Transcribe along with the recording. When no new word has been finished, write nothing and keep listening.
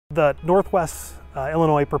The Northwest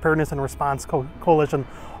Illinois Preparedness and Response Coalition,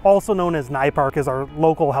 also known as NIPARC, is our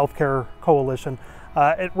local healthcare coalition.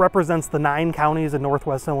 It represents the 9 counties in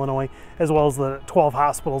Northwest Illinois, as well as the 12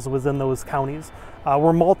 hospitals within those counties.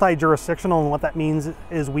 We're multi-jurisdictional, and what that means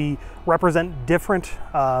is we represent different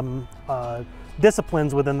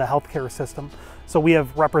disciplines within the healthcare system. So we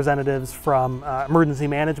have representatives from emergency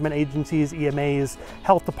management agencies, EMAs,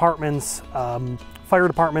 health departments, fire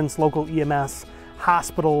departments, local EMS,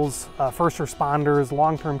 hospitals, first responders,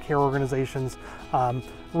 long-term care organizations,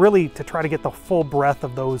 really to try to get the full breadth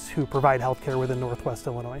of those who provide healthcare within Northwest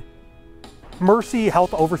Illinois.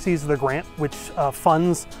 Mercyhealth oversees the grant, which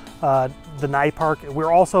funds the NIPARC.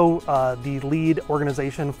 We're also the lead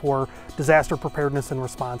organization for disaster preparedness and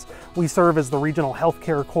response. We serve as the Regional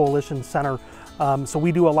Healthcare Coalition Center. So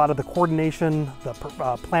we do a lot of the coordination, the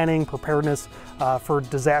planning, preparedness for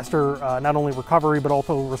disaster, not only recovery, but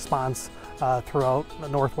also response throughout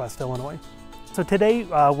Northwest Illinois. So today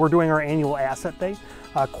we're doing our annual Asset Day.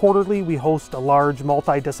 Quarterly we host a large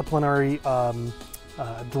multidisciplinary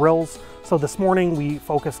drills. So this morning we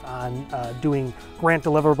focused on doing grant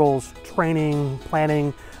deliverables, training,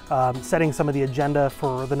 planning, setting some of the agenda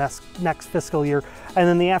for the next fiscal year. And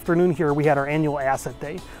in the afternoon here we had our annual Asset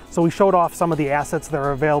Day. So we showed off some of the assets that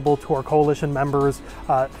are available to our coalition members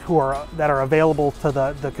that are available to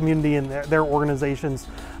the community and their organizations.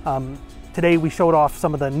 Today we showed off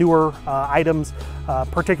some of the newer items,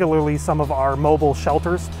 particularly some of our mobile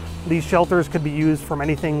shelters. These shelters could be used from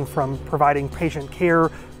anything from providing patient care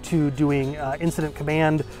to doing incident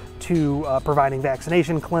command to providing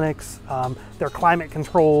vaccination clinics. They're climate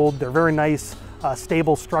controlled, they're very nice,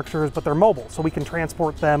 stable structures, but they're mobile, so we can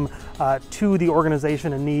transport them to the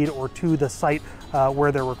organization in need or to the site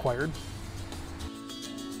where they're required.